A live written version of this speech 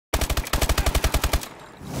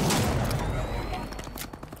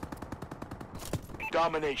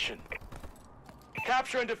Domination.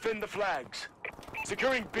 Capture and defend the flags.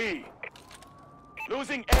 Securing B.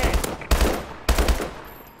 Losing A.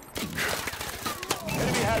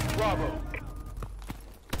 Enemy has Bravo.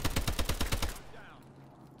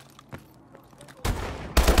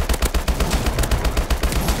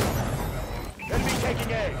 Enemy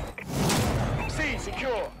taking A. C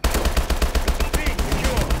secure. B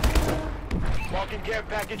secure. Marking care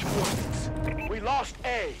package coordinates. We lost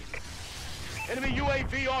A. Enemy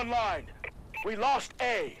UAV online. We lost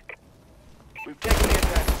A. We've taken the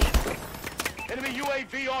advantage. Enemy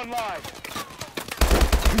UAV online.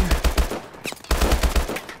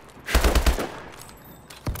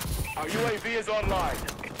 Our UAV is online.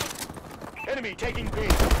 Enemy taking B.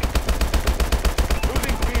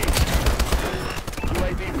 Losing B.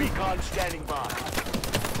 UAV recon standing by.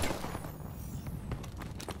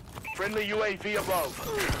 Friendly UAV above.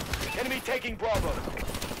 Enemy taking Bravo.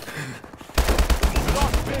 We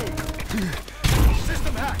lost B.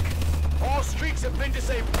 System hack. All streaks have been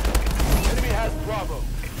disabled. Enemy has Bravo.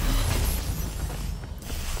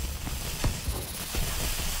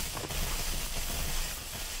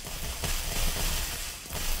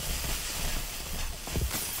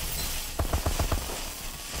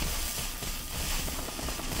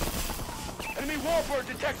 Enemy warbird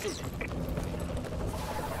detected.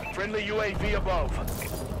 Friendly UAV above.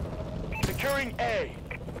 Securing A.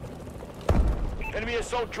 Enemy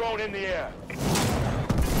assault drone in the air.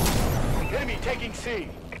 Enemy taking C.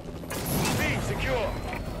 B secure.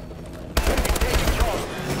 Enemy taking Charlie.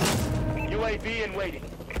 UAV in waiting.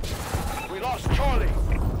 We lost Charlie.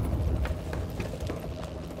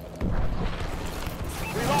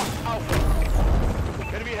 We lost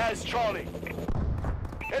Alpha. Enemy has Charlie.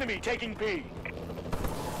 Enemy taking B.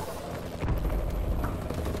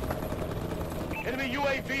 Enemy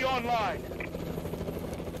UAV online.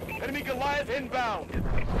 Enemy Goliath inbound.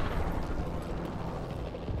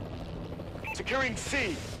 Securing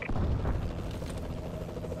C.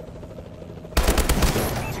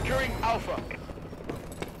 Securing Alpha.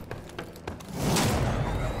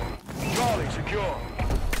 Charlie secure.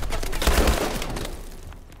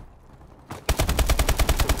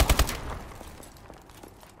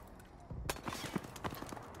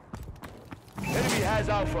 Enemy has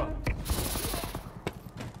Alpha.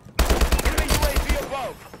 Enemy UAV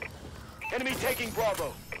above. Enemy taking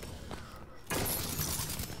Bravo.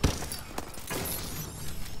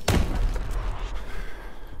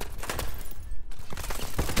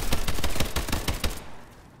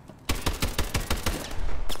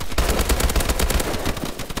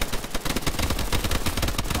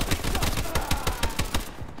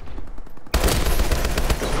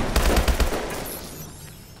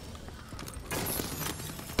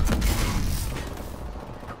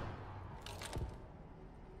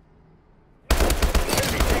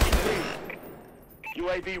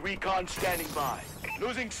 UAV recon standing by.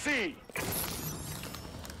 Losing C.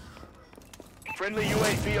 Friendly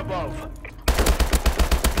UAV above.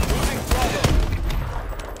 Losing Bravo.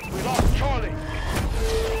 We lost Charlie.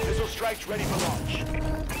 Missile strikes ready for launch.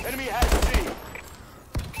 Enemy has C.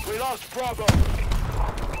 We lost Bravo.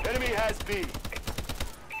 Enemy has B.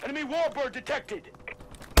 Enemy warbird detected.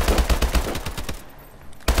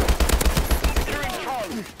 Securing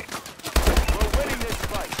Charlie. We're winning this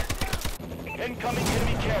fight. Incoming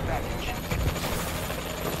enemy care package.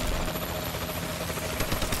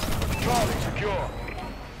 Charlie secure.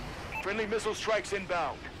 Friendly missile strikes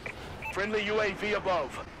inbound. Friendly UAV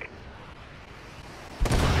above.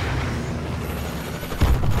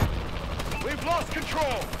 We've lost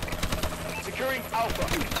control. Securing Alpha.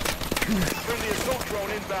 Friendly assault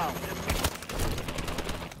drone inbound.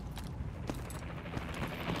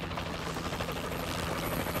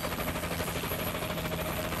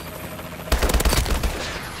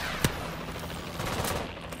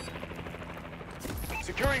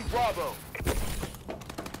 Securing Bravo.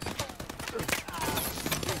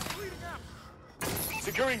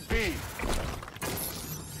 Securing B.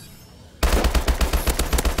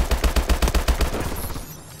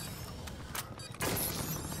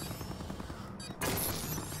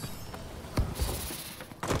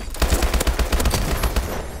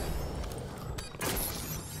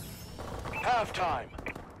 Halftime.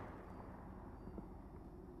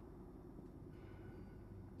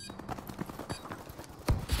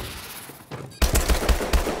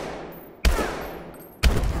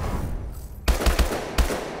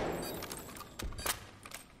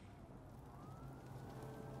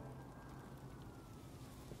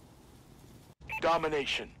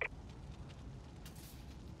 Domination.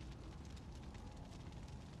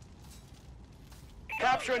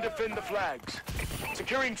 Capture and defend the flags.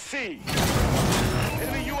 Securing C.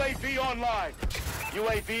 Enemy UAV online.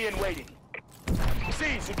 UAV in waiting.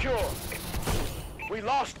 C secure. We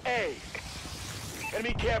lost A.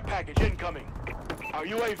 Enemy care package incoming. Our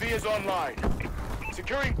UAV is online.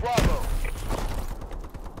 Securing Bravo.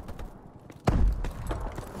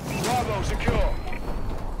 Bravo secure.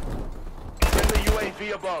 Friendly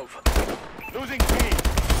UAV above. Losing B.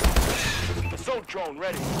 Assault drone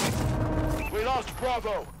ready. We lost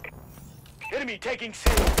Bravo. Enemy taking C.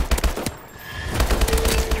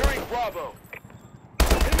 Securing Bravo.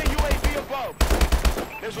 Enemy UAV above.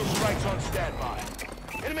 Missile strikes on standby.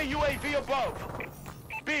 Enemy UAV above.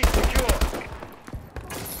 B secure.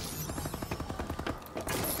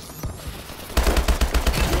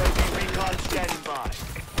 UAV recon standing by.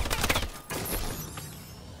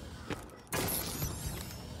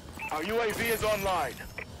 Our UAV is online.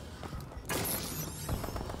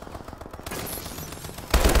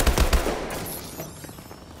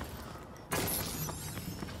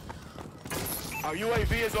 Our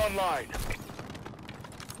UAV is online.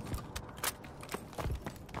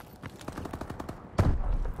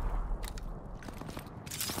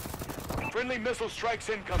 Friendly missile strikes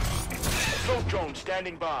incoming. Assault drone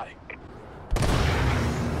standing by.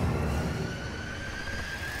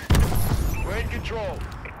 We're in control.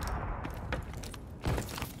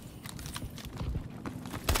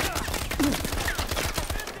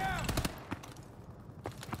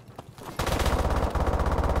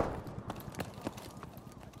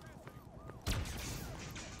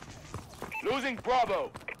 Losing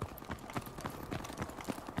Bravo.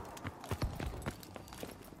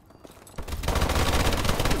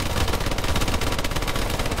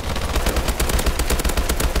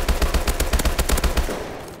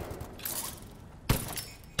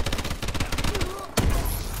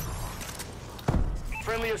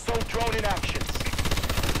 Friendly assault drone in action.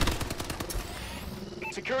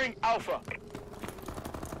 Securing Alpha.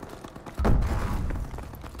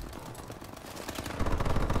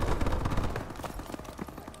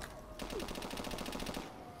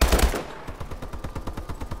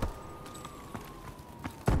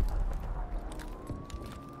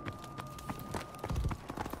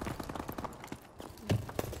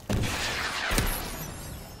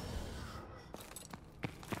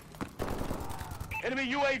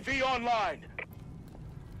 Enemy UAV online.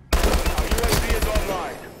 Our UAV is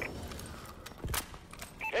online.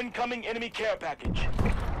 Incoming enemy care package.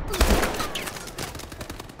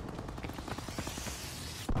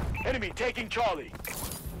 Enemy taking Charlie.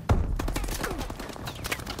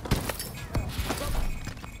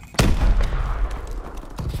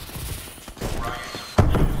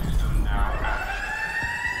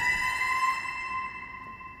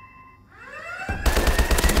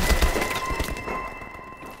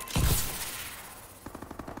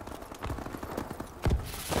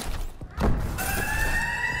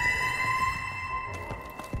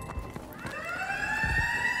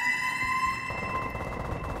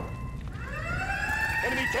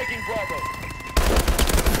 Enemy taking Bravo.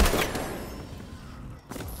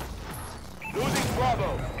 Losing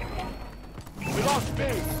Bravo. We lost B.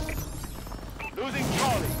 Losing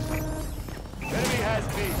Charlie. Enemy has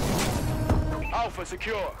B. Alpha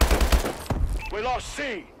secure. We lost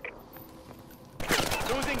C.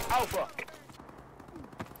 Losing Alpha.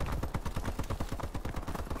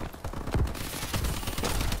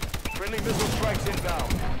 Friendly missile strikes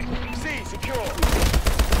inbound. C secure.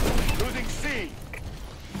 Losing C.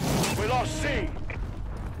 We lost C.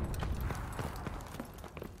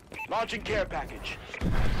 Launching care package.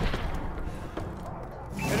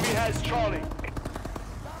 Enemy has Charlie.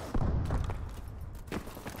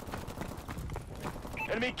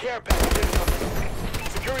 Enemy care package incoming.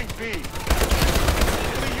 Securing B.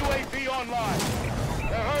 Enemy UAV online.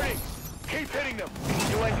 They're hurting. Keep hitting them.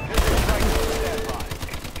 UAV missile strikes on standby.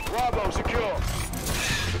 Bravo secure.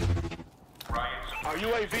 Our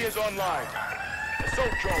UAV is online.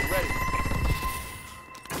 Assault drone ready.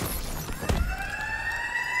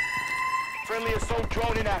 Friendly assault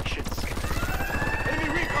drone in action. Enemy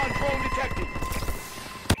recon drone detected.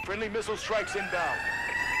 Friendly missile strikes inbound.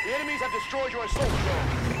 The enemies have destroyed your assault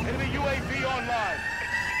drone. Enemy UAV online.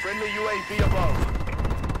 Friendly UAV above.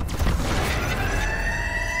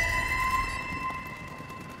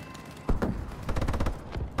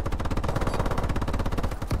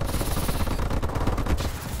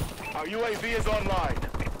 Our UAV is online.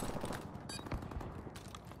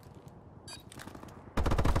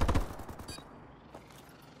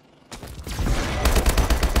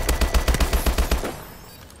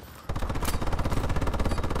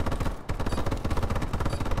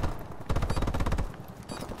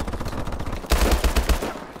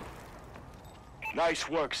 Nice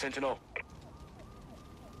work, Sentinel.